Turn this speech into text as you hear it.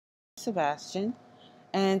Sebastien,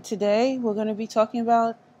 and today we're going to be talking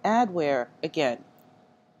about adware again.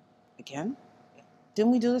 Again?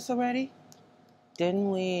 Didn't we do this already? Didn't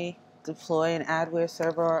we deploy an adware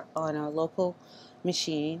server on our local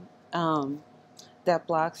machine that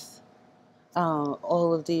blocks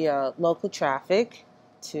all of the local traffic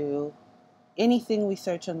to anything we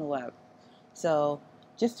search on the web? So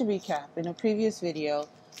just to recap, in a previous video,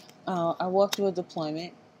 I walked through a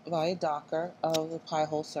deployment via Docker of the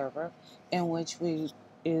PiHole server, in which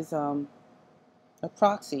is a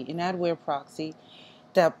proxy, an adware proxy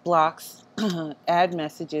that blocks ad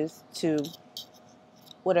messages to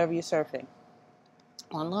whatever you're surfing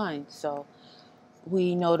online. So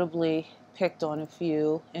we notably picked on a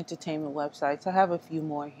few entertainment websites. I have a few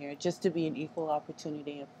more here just to be an equal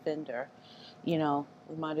opportunity offender. You know,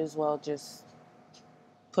 we might as well just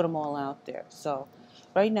put them all out there. So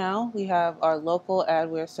right now we have our local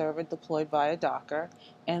adware server deployed via Docker,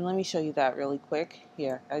 and let me show you that really quick.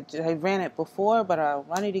 Here, I ran it before, but I'll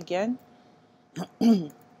run it again.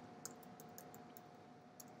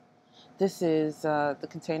 This is the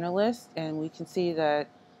container list, and we can see that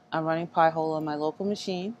I'm running PiHole on my local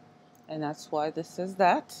machine, and that's why this says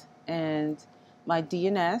that. And my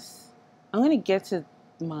DNS, I'm going to get to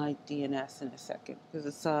my DNS in a second because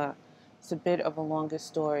it's a bit of a longer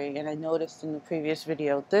story, and I noticed in the previous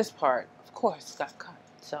video this part, of course, got cut.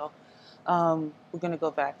 So we're going to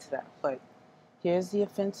go back to that. But here's the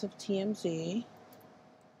offensive TMZ.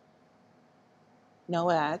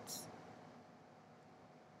 No ads.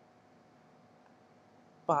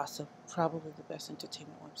 Awesome. Probably the best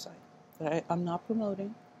entertainment website. But I'm not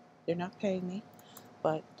promoting. They're not paying me.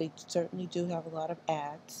 But they certainly do have a lot of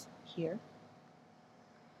ads here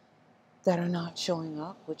that are not showing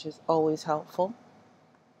up, which is always helpful.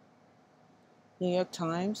 New York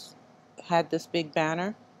Times had this big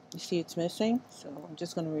banner. You see it's missing, so I'm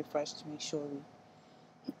just going to refresh to make sure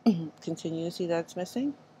we continue to see that it's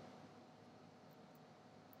missing.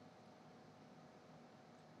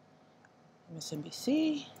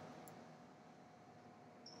 MSNBC.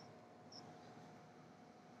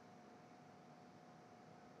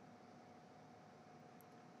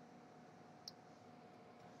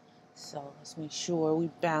 So let's make sure we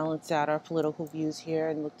balance out our political views here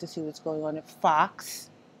and look to see what's going on at Fox.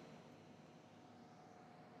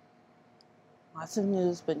 Lots of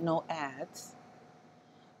news, but no ads.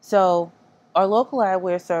 So our local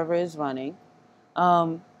adware server is running,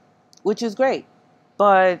 which is great,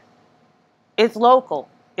 but it's local.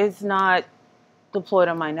 It's not deployed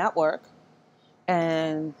on my network,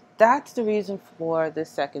 and that's the reason for this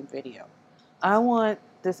second video. I want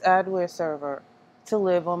this adware server to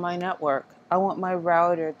live on my network. I want my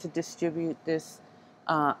router to distribute this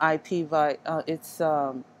IP via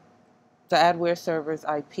the adware server's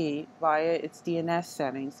IP via its DNS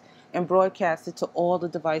settings and broadcast it to all the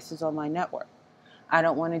devices on my network. I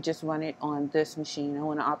don't want to just run it on this machine. I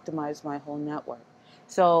want to optimize my whole network.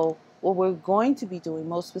 So what we're going to be doing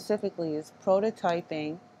most specifically is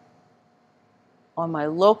prototyping on my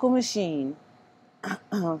local machine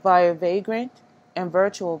via Vagrant and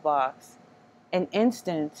VirtualBox an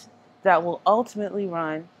instance that will ultimately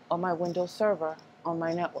run on my Windows server on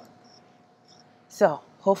my network. So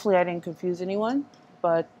hopefully I didn't confuse anyone,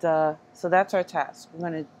 but so that's our task. We're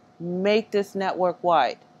going to make this network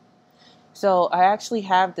wide. So I actually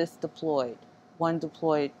have this deployed, one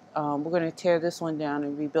deployed. We're going to tear this one down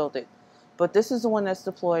and rebuild it. But this is the one that's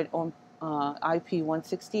deployed on IP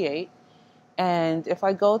 168. And if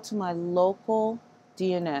I go to my local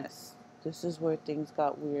DNS, this is where things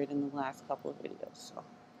got weird in the last couple of videos. So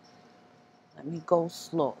let me go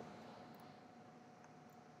slow.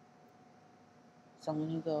 So I'm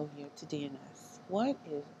going to go here to DNS. What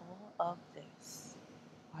is all of this?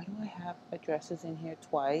 Why do I have addresses in here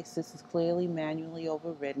twice? This is clearly manually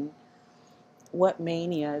overridden. What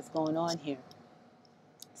mania is going on here?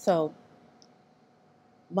 So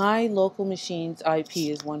my local machine's IP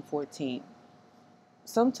is 114.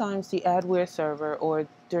 Sometimes the adware server or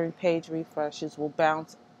during page refreshes will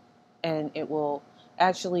bounce and it will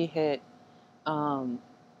actually hit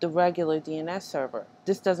the regular DNS server.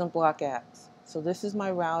 This doesn't block ads. So this is my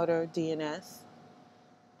router DNS.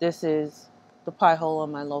 This is the PiHole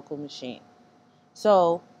on my local machine.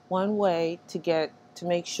 So one way to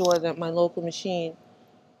make sure that my local machine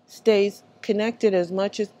stays connected as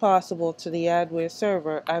much as possible to the adware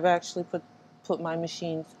server, I've actually put my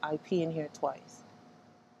machine's IP in here twice.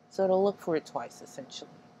 So it'll look for it twice, essentially.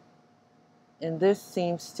 And this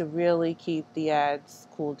seems to really keep the ads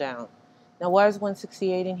cooled down. Now, why is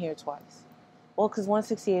 168 in here twice? Well, because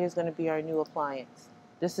 168 is going to be our new appliance.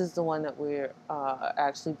 This is the one that we're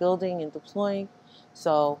actually building and deploying.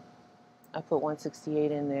 So I put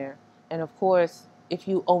 168 in there. And of course, if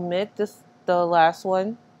you omit the last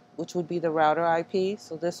one, which would be the router IP,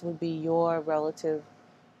 so this would be your relative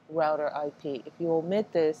router IP. If you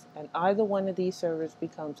omit this and either one of these servers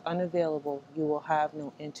becomes unavailable, you will have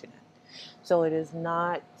no internet. So it is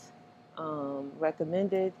not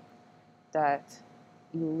recommended that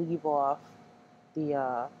you leave off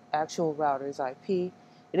the actual router's IP.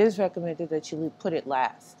 It is recommended that you put it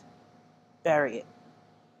last. Bury it.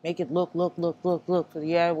 Make it look for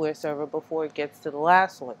the Adware server before it gets to the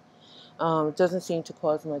last one. It doesn't seem to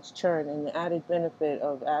cause much churn, and the added benefit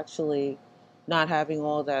of actually not having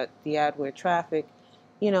all the Adware traffic,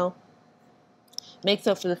 makes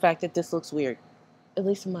up for the fact that this looks weird, at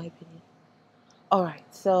least in my opinion. All right,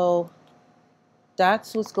 so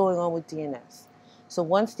that's what's going on with DNS. So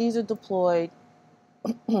once these are deployed,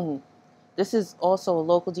 this is also a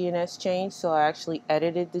local DNS change, so I actually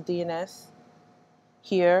edited the DNS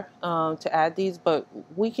here to add these, but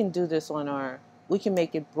we can do this we can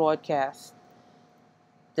make it broadcast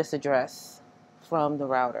this address from the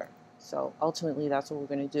router. So ultimately that's what we're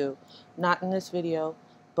going to do. Not in this video,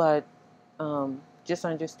 but just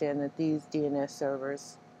understand that these DNS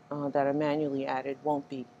servers that are manually added won't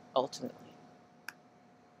be ultimately.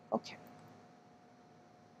 Okay.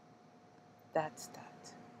 That's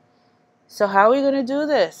that. So how are we going to do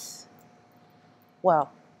this?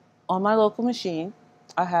 Well, on my local machine,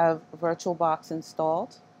 I have VirtualBox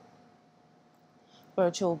installed.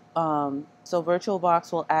 So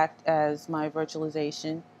VirtualBox will act as my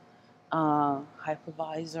virtualization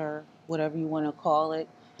hypervisor, whatever you want to call it,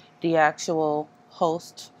 the actual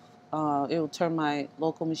host. It will turn my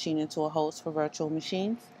local machine into a host for virtual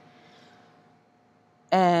machines.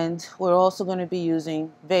 And we're also going to be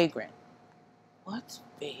using Vagrant. What's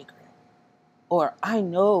Vagrant? Or I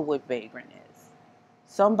know what Vagrant is.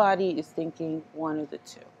 Somebody is thinking one of the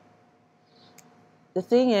two. The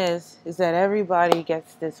thing is that everybody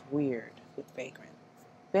gets this weird with Vagrant.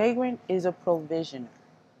 Vagrant is a provisioner.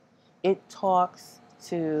 It talks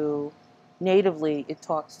to, natively, it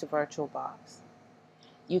talks to VirtualBox.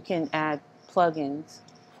 You can add plugins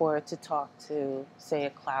for it to talk to, say, a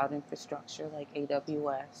cloud infrastructure like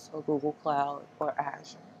AWS or Google Cloud or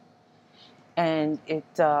Azure. And it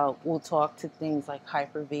will talk to things like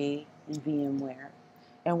Hyper-V and VMware.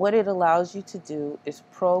 And what it allows you to do is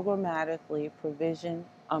programmatically provision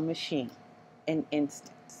a machine, an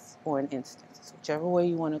instance, whichever way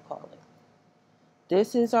you want to call it.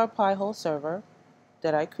 This is our PiHole server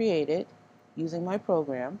that I created using my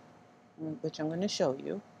program, which I'm going to show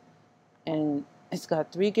you. And it's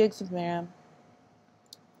got 3 gigs of RAM,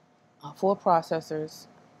 4 processors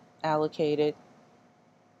allocated,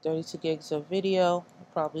 32 gigs of video. I'll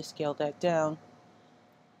probably scale that down.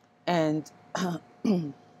 And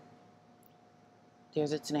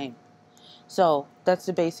there's its name. So that's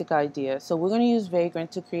the basic idea. So we're going to use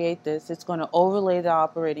Vagrant to create this. It's going to overlay the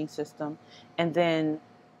operating system. And then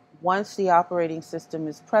once the operating system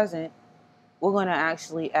is present, we're going to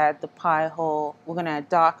actually add the PiHole. We're going to add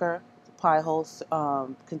Docker, the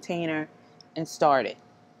PiHole container, and start it.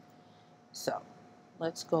 So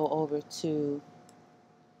let's go over to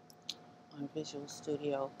our Visual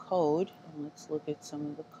Studio Code, and let's look at some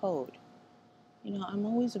of the code. I'm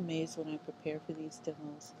always amazed when I prepare for these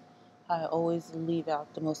demos. I always leave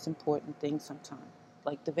out the most important things sometimes,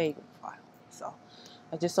 like the Vagrant file. So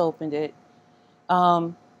I just opened it.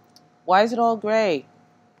 Why is it all gray?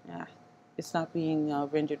 Yeah, it's not being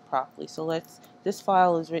rendered properly. So this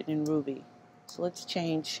file is written in Ruby. So let's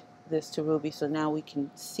change this to Ruby so now we can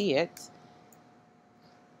see it.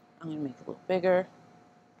 I'm going to make it a little bigger.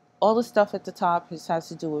 All the stuff at the top has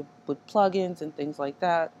to do with plugins and things like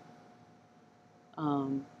that.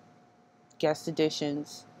 Guest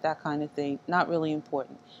additions, that kind of thing. Not really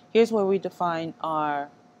important. Here's where we define our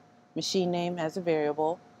machine name as a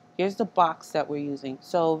variable. Here's the box that we're using.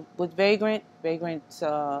 So with Vagrant reads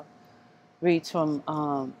from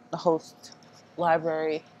the host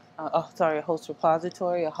library, a host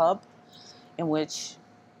repository, a hub, in which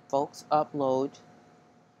folks upload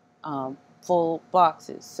full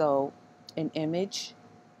boxes. So an image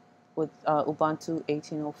with Ubuntu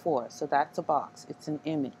 18.04. So that's a box. It's an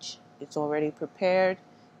image. It's already prepared.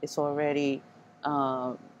 It's already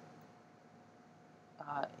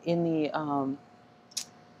in the,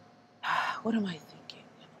 what am I thinking?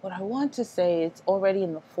 What I want to say, it's already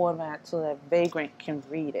in the format so that Vagrant can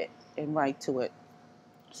read it and write to it.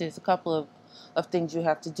 So there's a couple of things you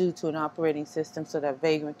have to do to an operating system so that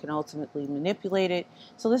Vagrant can ultimately manipulate it.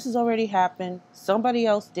 So this has already happened. Somebody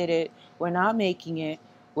else did it. We're not making it.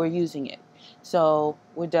 We're using it. So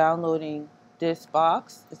we're downloading this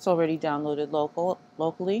box. It's already downloaded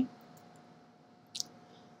locally.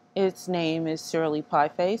 its name is Shirley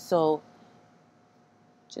Pieface. So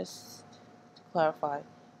just to clarify,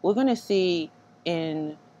 we're going to see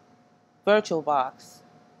in VirtualBox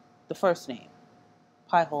the first name,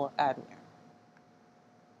 PiHole Adware.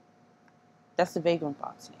 That's the Vagrant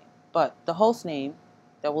box name. But the host name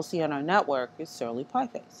that we'll see on our network is Shirley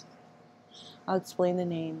Pieface. I'll explain the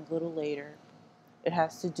name a little later. It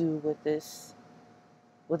has to do with this,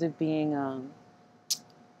 with it being,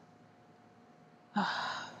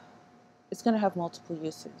 it's going to have multiple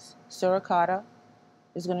uses. Suricata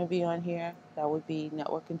is going to be on here. That would be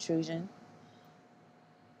network intrusion.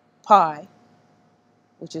 Pi,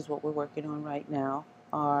 which is what we're working on right now,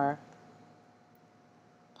 our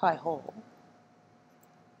PiHole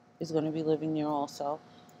is going to be living there also.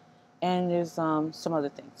 And there's some other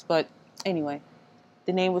things. But anyway,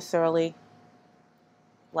 the name was Shirley.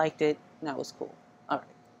 Liked it, and that was cool. All right,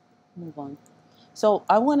 move on. So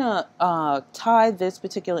I want to tie this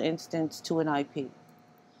particular instance to an IP.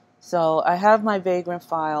 So I have my Vagrant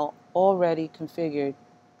file already configured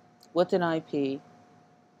with an IP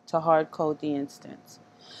to hard code the instance.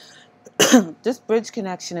 This bridge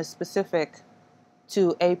connection is specific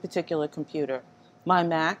to a particular computer. My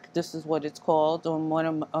Mac, this is what it's called.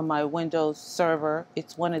 On my Windows server,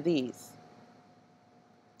 it's one of these.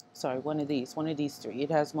 Sorry, one of these three.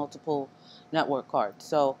 It has multiple network cards.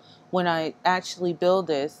 So when I actually build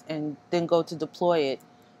this and then go to deploy it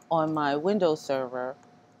on my Windows server,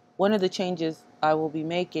 one of the changes I will be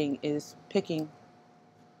making is picking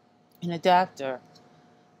an adapter.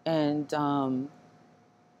 And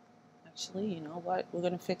actually, you know what? We're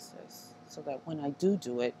going to fix this so that when I do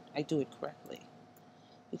it, I do it correctly.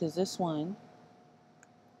 Because this one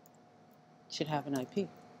should have an IP.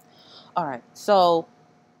 All right, so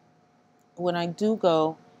when I do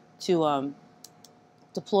go to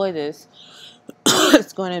deploy this,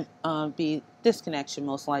 it's going to be this connection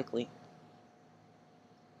most likely.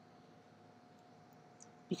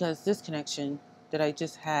 Because this connection that I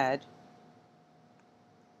just had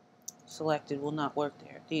selected will not work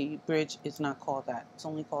there. The bridge is not called that. It's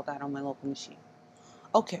only called that on my local machine.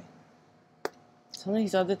 Okay. Some of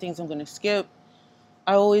these other things I'm going to skip.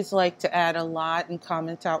 I always like to add a lot and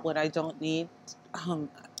comment out what I don't need.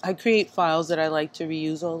 I create files that I like to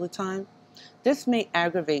reuse all the time. This may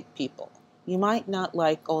aggravate people. You might not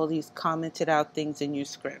like all these commented out things in your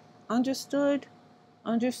script. Understood?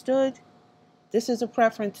 Understood? This is a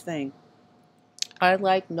preference thing. I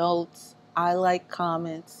like notes. I like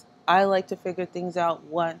comments. I like to figure things out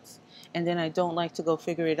once, and then I don't like to go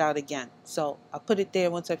figure it out again. So I'll put it there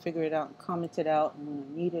once I figure it out and comment it out, and when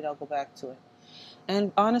I need it, I'll go back to it.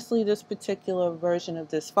 And honestly, this particular version of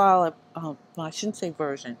this file, I shouldn't say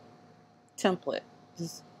version, template,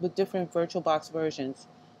 this, with different VirtualBox versions,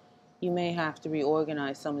 you may have to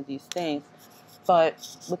reorganize some of these things. But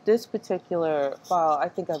with this particular file, I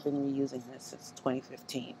think I've been reusing this since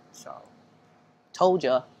 2015. So, told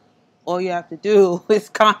ya. All you have to do is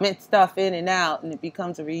comment stuff in and out, and it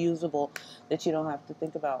becomes a reusable that you don't have to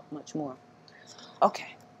think about much more.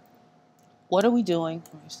 Okay. What are we doing?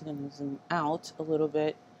 I'm just going to zoom out a little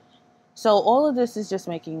bit. So all of this is just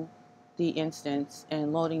making the instance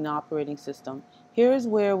and loading the operating system. Here's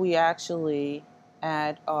where we actually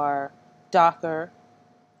add our Docker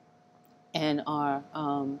and our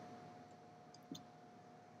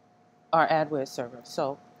Adware server.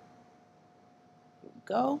 So here we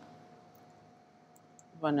go.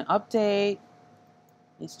 Run an update,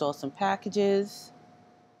 install some packages.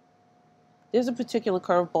 There's a particular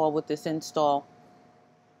curveball with this install.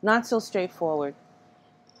 Not so straightforward.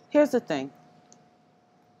 Here's the thing.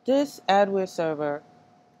 This Adware server,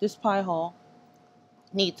 this PiHole,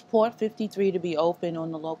 needs port 53 to be open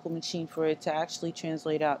on the local machine for it to actually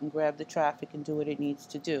translate out and grab the traffic and do what it needs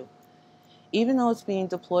to do. Even though it's being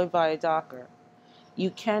deployed via Docker,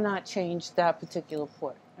 you cannot change that particular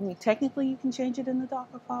port. I mean, technically you can change it in the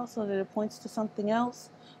Docker file so that it points to something else,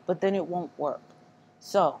 but then it won't work.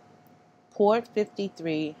 So, port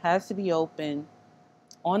 53 has to be open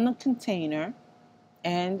on the container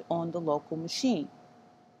and on the local machine.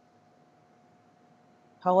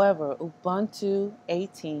 However, Ubuntu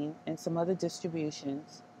 18 and some other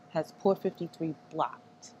distributions has port 53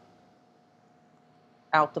 blocked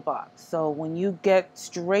out the box. So when you get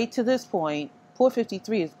straight to this point, port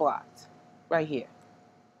 53 is blocked right here.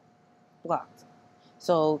 Blocked.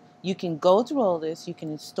 So you can go through all this, you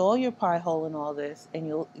can install your PiHole and all this, and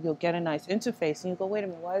you'll get a nice interface, and you go, wait a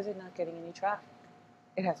minute, why is it not getting any traffic?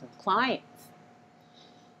 It has no clients.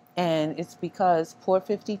 And it's because port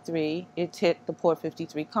 53, it's hit the port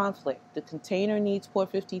 53 conflict. The container needs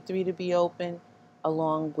port 53 to be open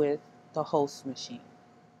along with the host machine.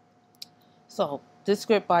 So this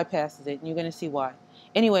script bypasses it, and you're going to see why.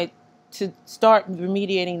 Anyway, to start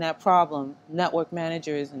remediating that problem, Network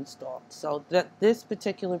Manager is installed. So this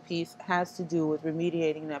particular piece has to do with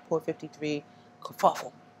remediating that port 53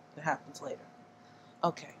 kerfuffle that happens later.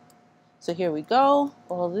 Okay, so here we go.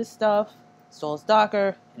 All this stuff installs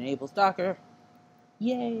Docker, enables Docker.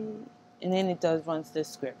 Yay! And then it runs this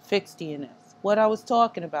script, fix DNS. What I was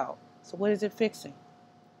talking about. So what is it fixing?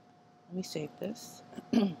 Let me save this.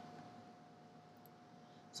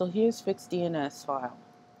 So here's fix DNS file.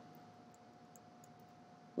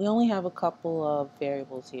 We only have a couple of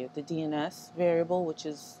variables here. The DNS variable, which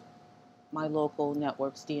is my local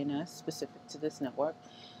network's DNS, specific to this network.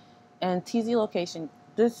 And TZ location,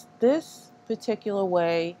 this particular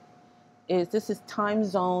way this is time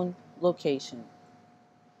zone location.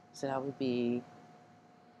 So that would be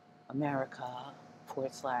America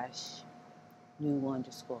 /new_York.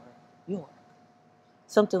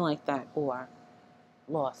 Something like that, or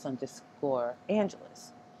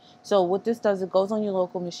Los_Angeles. So what this does, it goes on your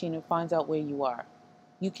local machine and finds out where you are.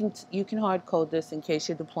 You can hard code this in case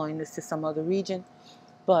you're deploying this to some other region,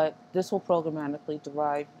 but this will programmatically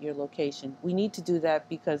derive your location. We need to do that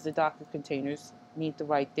because the Docker containers need the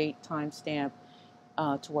right date timestamp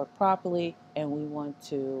to work properly, and we want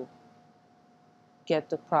to get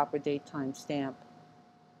the proper date timestamp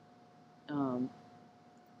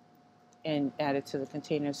and add it to the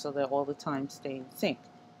container so that all the times stay in sync.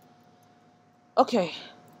 Okay,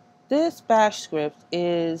 this bash script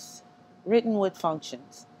is written with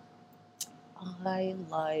functions. I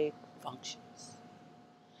like functions.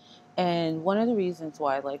 And one of the reasons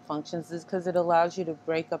why I like functions is because it allows you to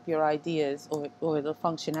break up your ideas or the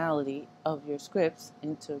functionality of your scripts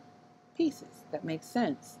into pieces that make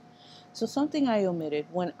sense. So something I omitted,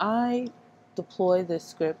 when I deploy this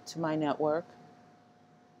script to my network,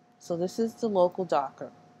 so this is the local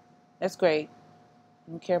Docker. That's great.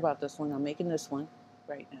 I don't care about this one. I'm making this one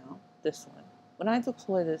right now. This one. When I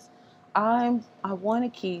deploy this, I want to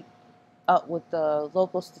keep up with the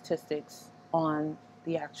local statistics on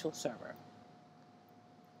the actual server.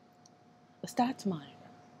 A stats monitor.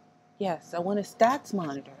 Yes, I want a stats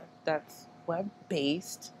monitor that's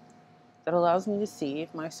web-based that allows me to see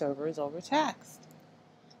if my server is overtaxed.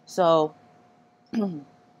 So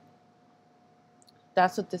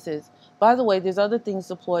that's what this is. By the way, there's other things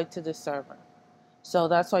deployed to this server. So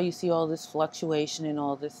that's why you see all this fluctuation and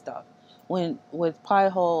all this stuff. With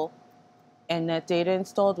PiHole and Netdata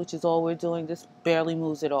installed, which is all we're doing, this barely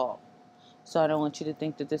moves at all. So I don't want you to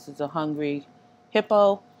think that this is a hungry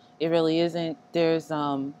hippo. It really isn't. There's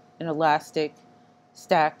an elastic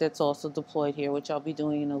stack that's also deployed here, which I'll be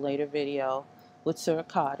doing in a later video with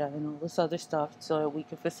Suricata and all this other stuff, so that we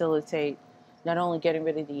can facilitate not only getting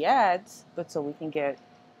rid of the ads, but so we can get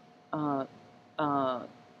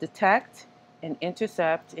detect and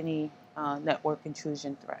intercept any network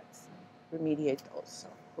intrusion threats, remediate those. So,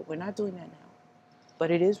 but we're not doing that now. But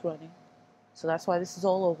it is running, so that's why this is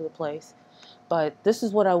all over the place. But this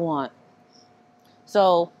is what I want.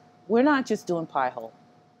 So we're not just doing PiHole.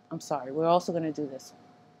 I'm sorry, we're also going to do this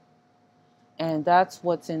one. And that's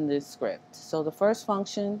what's in this script. So the first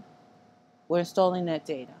function, we're installing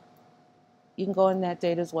Netdata. You can go on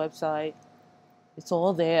Netdata's website. It's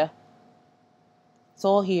all there. It's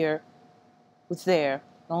all here. It's there.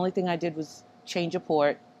 The only thing I did was change a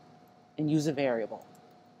port and use a variable.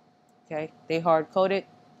 Okay? They hard code it.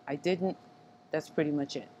 I didn't. That's pretty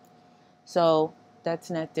much it. So that's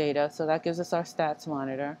Netdata. So that gives us our stats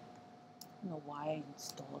monitor. I don't know why I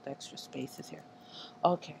installed extra spaces here.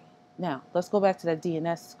 Okay. Now, let's go back to that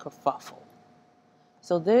DNS kerfuffle.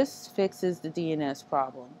 So this fixes the DNS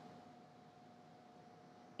problem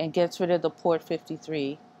and gets rid of the port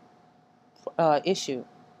 53 issue.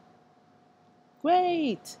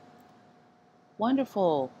 Great.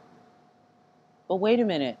 Wonderful. But wait a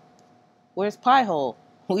minute. Where's PiHole?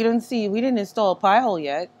 We didn't install PiHole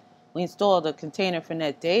yet. We installed a container for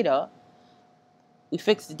Netdata. We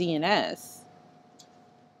fixed the DNS.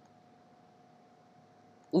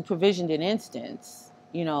 We provisioned an instance,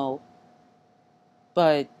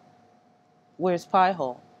 but where's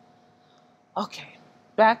PiHole? Okay,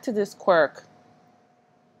 back to this quirk.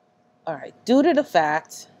 All right, due to the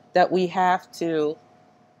fact that we have to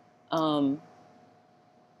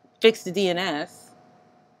fix the DNS,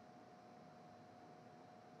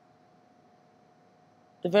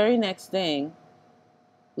 the very next thing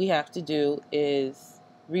we have to do is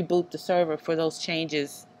reboot the server for those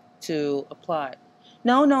changes to apply.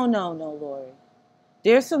 No, Loree.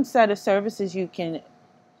 There's some set of services you can,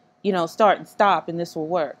 start and stop, and this will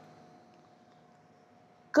work.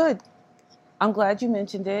 Good. I'm glad you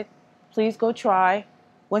mentioned it. Please go try.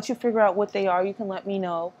 Once you figure out what they are, you can let me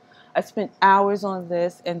know. I spent hours on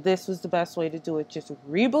this, and this was the best way to do it. Just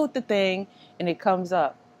reboot the thing, and it comes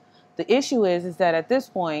up. The issue is that at this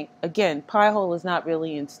point, again, PiHole is not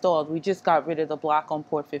really installed. We just got rid of the block on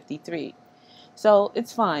port 53. So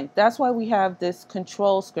it's fine. That's why we have this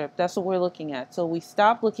control script. That's what we're looking at. So we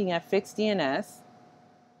stopped looking at fixed DNS,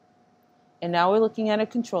 and now we're looking at a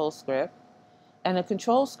control script. And a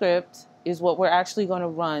control script is what we're actually going to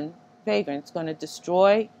run Vagrant. It's going to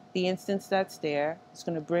destroy the instance that's there. It's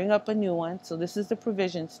going to bring up a new one. So this is the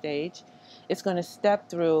provision stage. It's going to step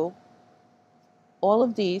through all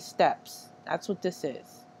of these steps. That's what this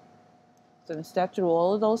is. It's going to step through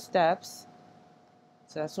all of those steps.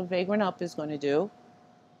 So that's what Vagrant Up is going to do.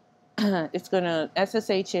 It's going to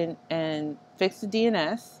SSH in and fix the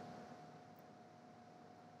DNS.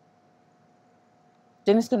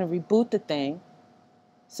 Then it's going to reboot the thing.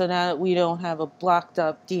 So now that we don't have a blocked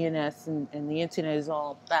up DNS and the internet is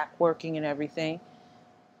all back working and everything.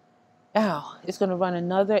 Now, it's going to run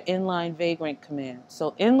another inline Vagrant command.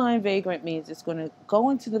 So inline Vagrant means it's going to go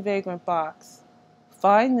into the Vagrant box,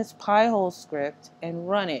 find this PiHole script, and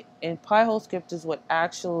run it. And PiHole script is what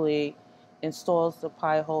actually installs the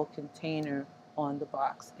PiHole container on the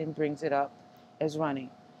box and brings it up as running.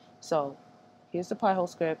 So here's the PiHole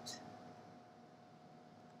script.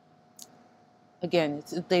 Again,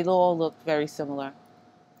 they all look very similar.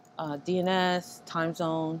 DNS, time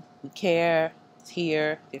zone, we care, it's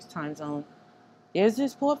here, there's time zone. There's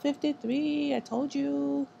this port 53, I told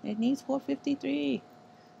you, it needs port 53.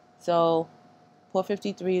 So port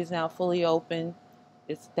 53 is now fully open.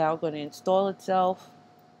 It's now going to install itself.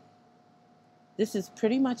 This is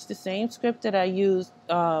pretty much the same script that I used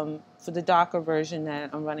for the Docker version that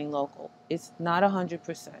I'm running local. It's not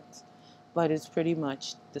 100%, but it's pretty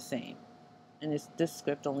much the same. And this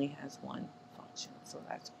script only has one function, so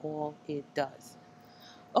that's all it does.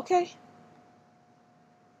 Okay.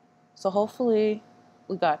 So hopefully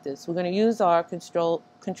we got this. We're going to use our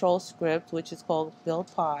control script, which is called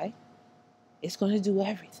build pi. It's going to do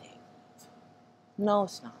everything. No,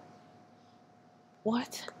 it's not.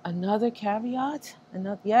 What? Another caveat?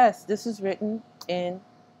 Yes, this is written in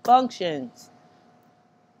functions.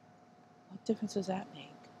 What difference does that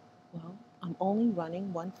make? Well, I'm only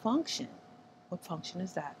running one function. What function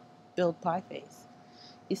is that? Build pi face.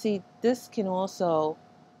 You see, this can also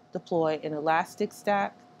deploy an elastic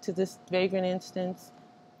stack to this Vagrant instance.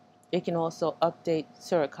 It can also update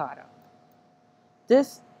Suricata.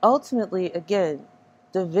 This ultimately, again,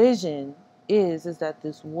 the vision is that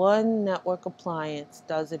this one network appliance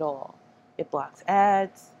does it all. It blocks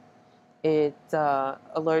ads, it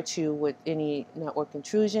alerts you with any network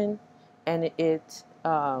intrusion, and it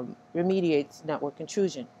remediates network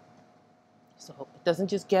intrusion. So it doesn't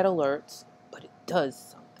just get alerts, but it does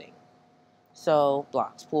something. So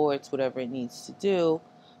blocks ports, whatever it needs to do.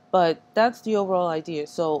 But that's the overall idea.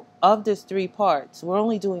 So of this 3 parts, we're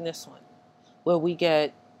only doing this one, where we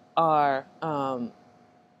get our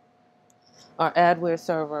Adware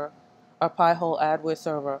server, our PiHole Adware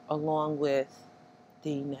server, along with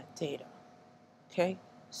the Netdata. Okay?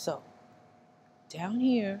 So down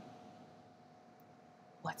here,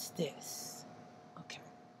 what's this?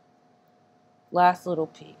 Last little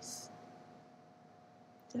piece.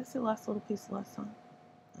 Did I say last little piece last time?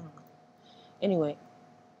 I don't know. Anyway,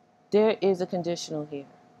 there is a conditional here.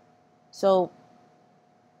 So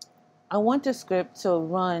I want the script to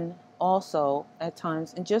run also at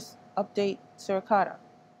times and just update Suricata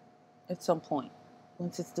at some point.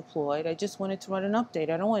 Once it's deployed, I just want it to run an update.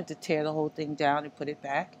 I don't want it to tear the whole thing down and put it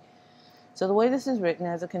back. So the way this is written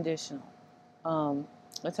as a conditional.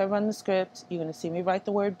 Once I run the script, you're going to see me write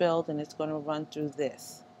the word build, and it's going to run through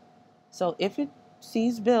this. So if it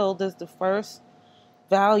sees build as the first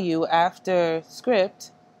value after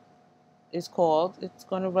script is called, it's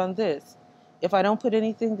going to run this. If I don't put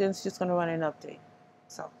anything, then it's just going to run an update.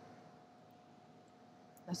 So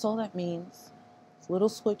that's all that means. It's a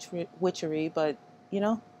little witchery, but you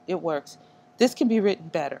know, it works. This can be written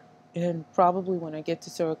better. And probably when I get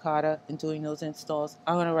to Suricata and doing those installs,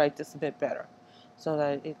 I'm going to write this a bit better, so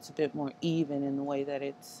that it's a bit more even in the way that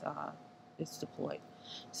it's deployed.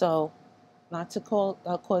 So not to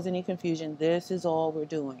cause any confusion, this is all we're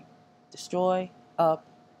doing. Destroy, up,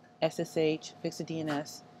 SSH, fix the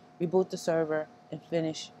DNS, reboot the server, and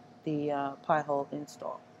finish the PiHole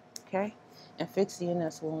install. Okay? And fix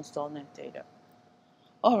DNS will install Netdata.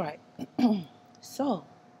 All right. So,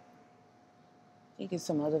 I think in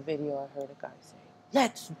some other video I heard a guy say,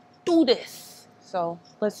 let's do this. So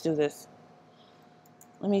let's do this.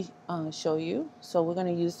 Let me show you. So we're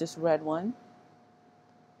going to use this red one.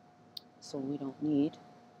 So we don't need.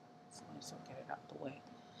 So I just get it out the way.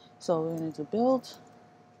 So we're going to do build,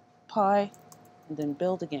 pi, and then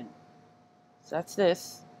build again. So that's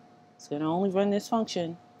this. It's going to only run this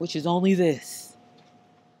function, which is only this.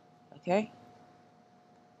 Okay?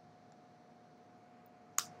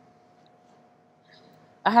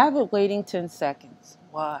 I have it waiting 10 seconds.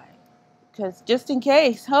 Why? Because just in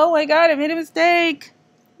case. Oh my God, I made a mistake.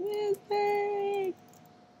 Mistake.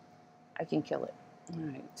 I can kill it. All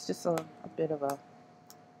right. It's just a bit of a,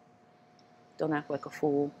 don't act like a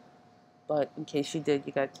fool. But in case you did,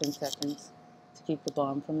 you got 10 seconds to keep the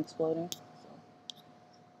bomb from exploding. So,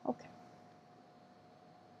 okay.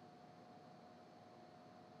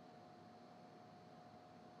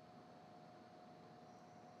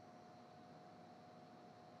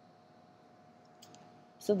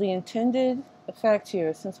 So the intended effect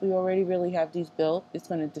here, since we already really have these built, it's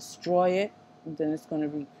going to destroy it, and then it's going to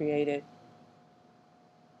recreate it.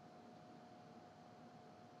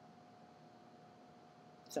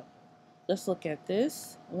 So let's look at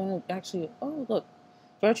this. I'm going to actually, oh look,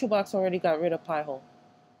 VirtualBox already got rid of PiHole.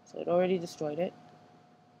 So it already destroyed it.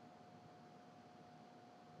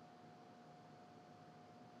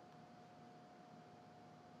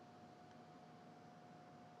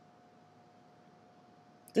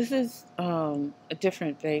 This is a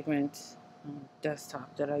different Vagrant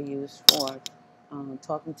desktop that I use for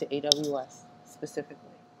talking to AWS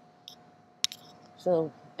specifically. So,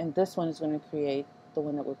 and this one is going to create the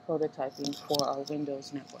one that we're prototyping for our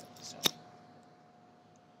Windows network. So,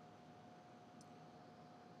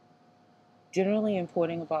 generally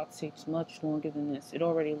importing a box takes much longer than this. It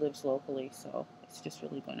already lives locally, so it's just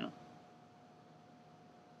really going to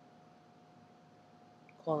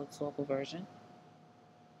call its local version.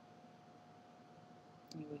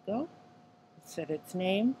 Here we go. Set its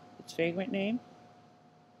name, its Vagrant name.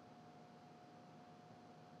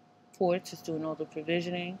 Ports is doing all the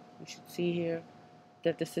provisioning. We should see here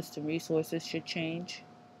that the system resources should change.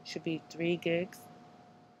 Should be 3 gigs.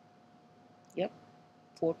 Yep,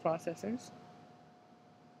 4 processors.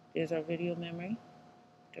 There's our video memory,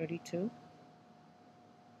 32.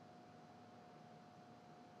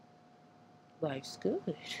 Life's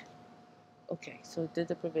good. Okay, so it did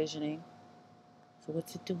the provisioning. So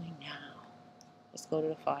what's it doing now? Let's go to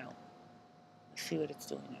the file. Let's see what it's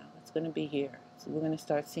doing now. It's going to be here. So we're going to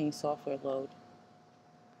start seeing software load.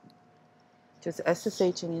 Just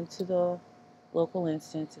SSHing into the local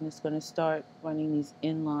instance, and it's going to start running these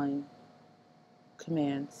inline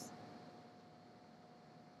commands.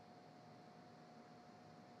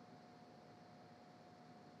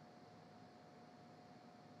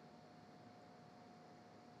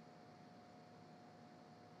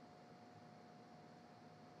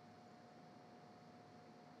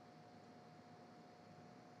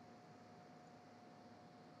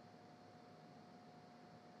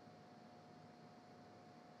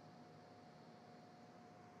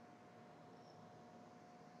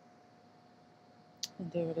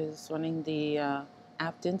 And there it is, running the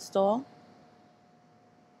apt install.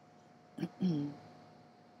 The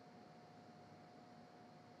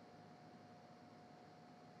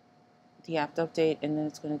apt update, and then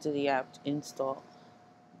it's going to do the apt install.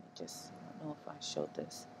 I don't know if I showed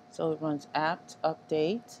this. So it runs apt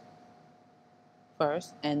update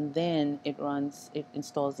first, and then it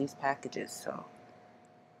installs these packages. So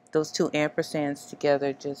those 2 ampersands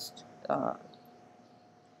together just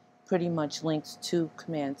pretty much links 2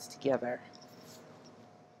 commands together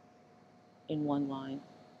in one line.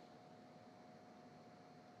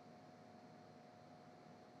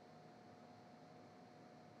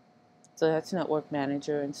 So that's Network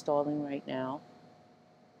Manager installing right now.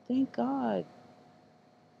 Thank God.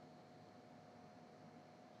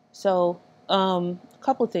 So a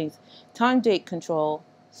couple of things. Time date control.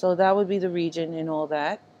 So that would be the region and all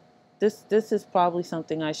that. This is probably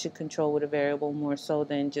something I should control with a variable more so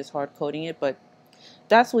than just hard coding it, but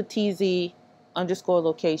that's what TZ underscore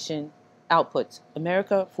location outputs.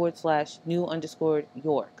 America / new underscore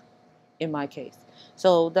York in my case.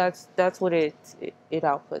 So that's what it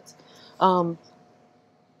outputs.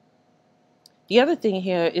 The other thing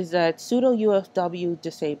here is that sudo UFW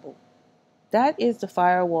disable. That is the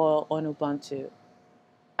firewall on Ubuntu.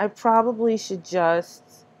 I probably should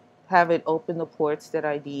just have it open the ports that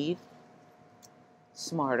I need.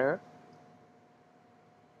 Smarter.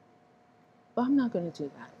 But I'm not going to do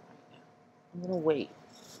that right now. I'm going to wait.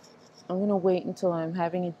 I'm going to wait until I'm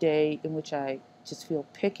having a day in which I just feel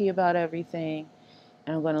picky about everything.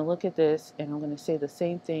 And I'm going to look at this and I'm going to say the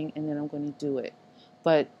same thing and then I'm going to do it.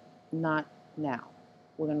 But not now.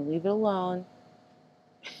 We're going to leave it alone.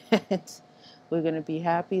 And we're going to be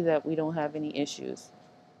happy that we don't have any issues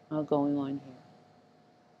going on here.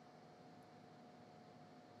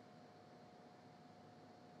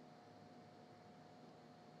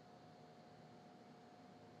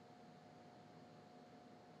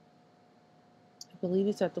 believe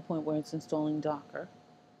it's at the point where it's installing Docker.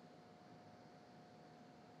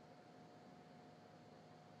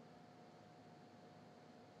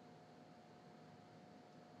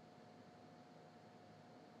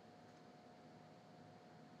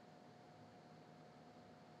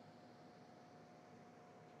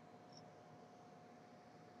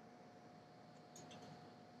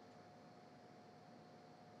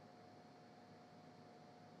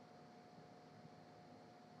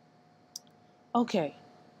 Okay,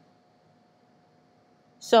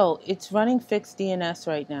 so it's running fixed DNS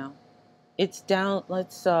right now. It's down,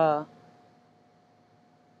 it's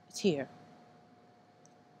here.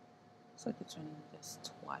 Looks like it's running this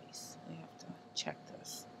twice. I have to check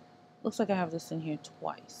this. Looks like I have this in here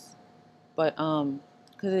twice. But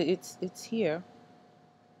because it's here,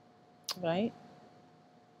 right?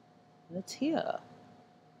 And it's here.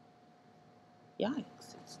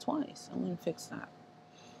 Yikes, it's twice. I'm gonna fix that.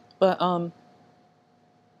 But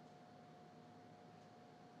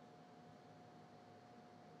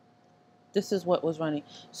this is what was running.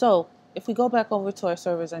 So if we go back over to our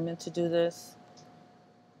servers, I meant to do this.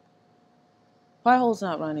 PiHole's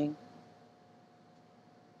not running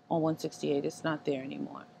on 168. It's not there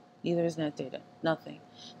anymore. Neither is Netdata. Nothing.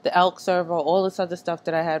 The Elk server, all this other stuff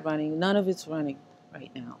that I had running, none of it's running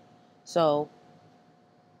right now. So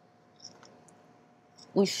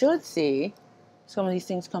we should see some of these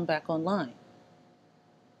things come back online.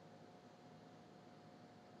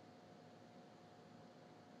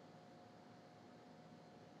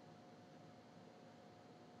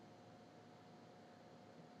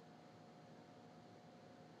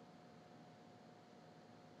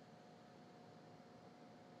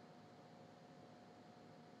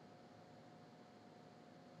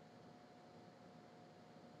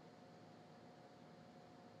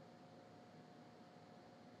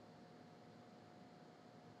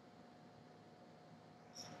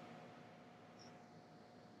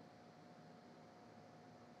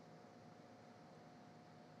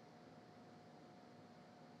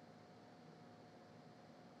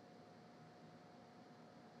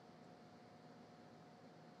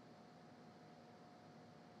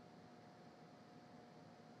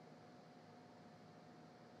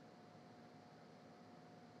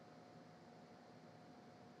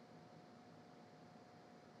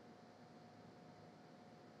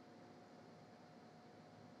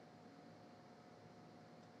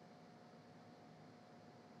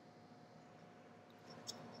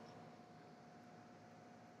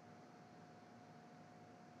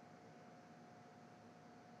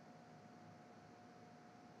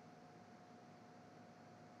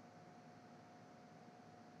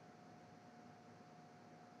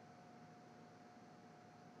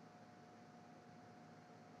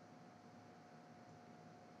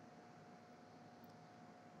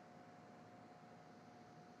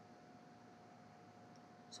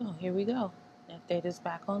 So here we go. Netdata is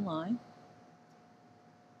back online.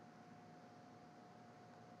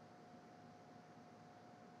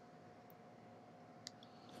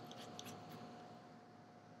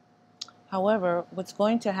 However, what's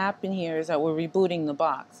going to happen here is that we're rebooting the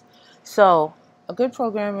box. So a good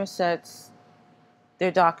programmer sets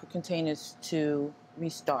their Docker containers to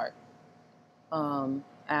restart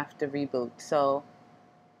after reboot. So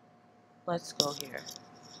let's go here.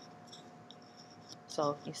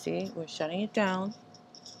 So you see, we're shutting it down.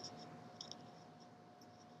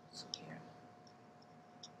 So here.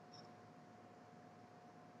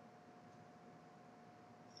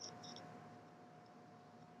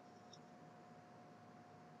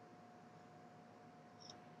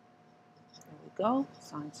 There we go.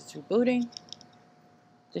 Signs it's rebooting.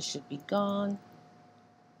 This should be gone.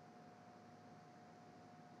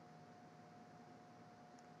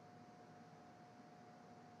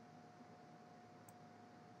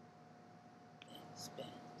 Spin,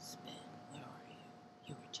 spin. Where are you?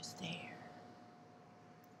 You were just there.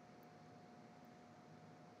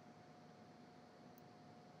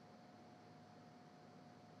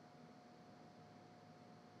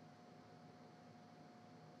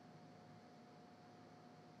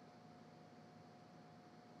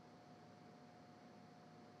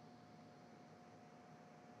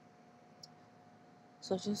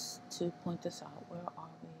 So just to point this out, where are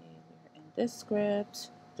we? We're in this script.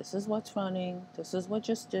 This is what's running. This is what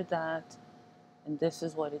just did that. And this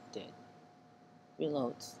is what it did.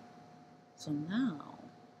 Reloads. So now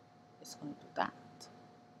it's going to do that.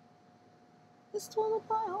 Install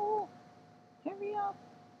a PiHole. Hurry up.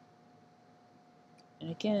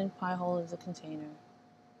 And again, PiHole is a container.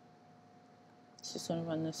 It's just going to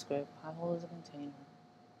run this script. PiHole is a container.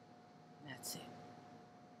 And that's it.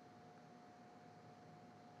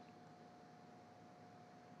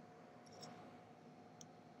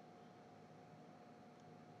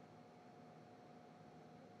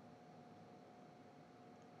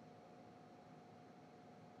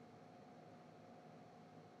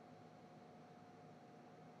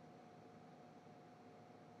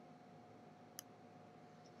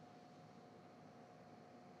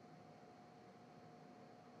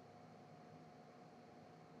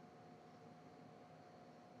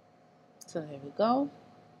 So there we go.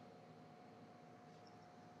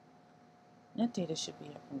 Netdata should be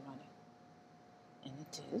up and running. And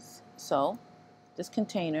it is. So this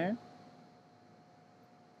container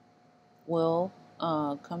will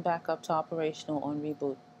come back up to operational on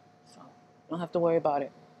reboot. So don't have to worry about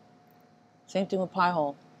it. Same thing with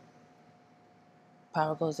PiHole.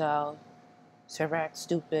 Power goes out, server acts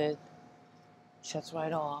stupid, shuts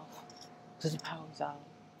right off because the power's out.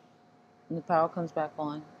 When the power comes back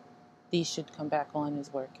on, these should come back on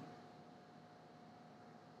as working.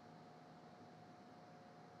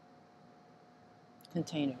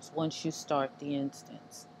 Containers, once you start the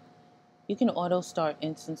instance. You can auto start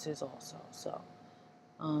instances also. So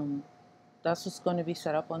that's what's going to be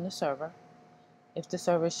set up on the server. If the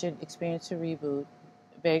server should experience a reboot,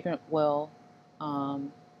 Vagrant will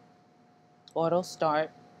auto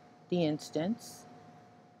start the instance,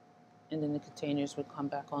 and then the containers would come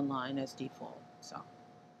back online as default. So,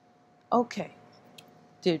 okay.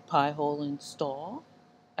 Did PiHole install?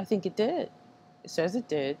 I think it did. It says it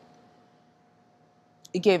did.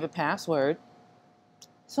 It gave a password.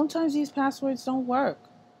 Sometimes these passwords don't work.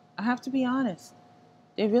 I have to be honest.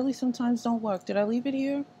 They really sometimes don't work. Did I leave it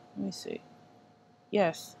here? Let me see.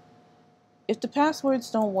 Yes. If the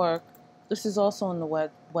passwords don't work, this is also on the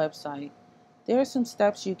website. There are some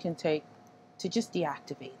steps you can take to just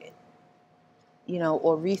deactivate it,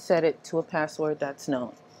 or reset it to a password that's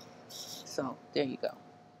known. So there you go.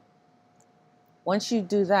 Once you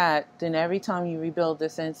do that, then every time you rebuild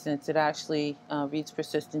this instance, it actually reads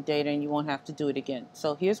persistent data and you won't have to do it again.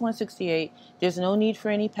 So here's 168. There's no need for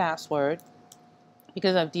any password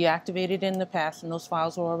because I've deactivated in the past and those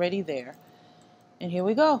files are already there. And here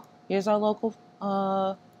we go. Here's our local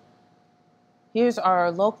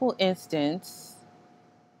instance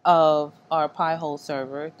of our PiHole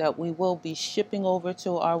server that we will be shipping over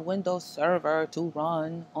to our Windows server to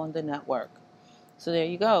run on the network. So there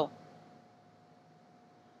you go.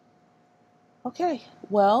 Okay,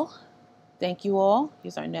 well, thank you all.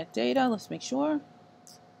 Here's our net data. Let's make sure.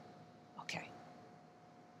 Okay.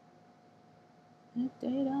 Net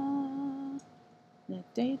data. Net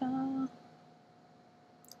data. I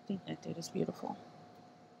think net data is beautiful.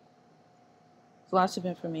 There's lots of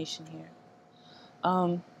information here.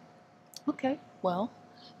 Okay, well,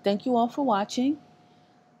 thank you all for watching.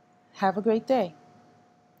 Have a great day.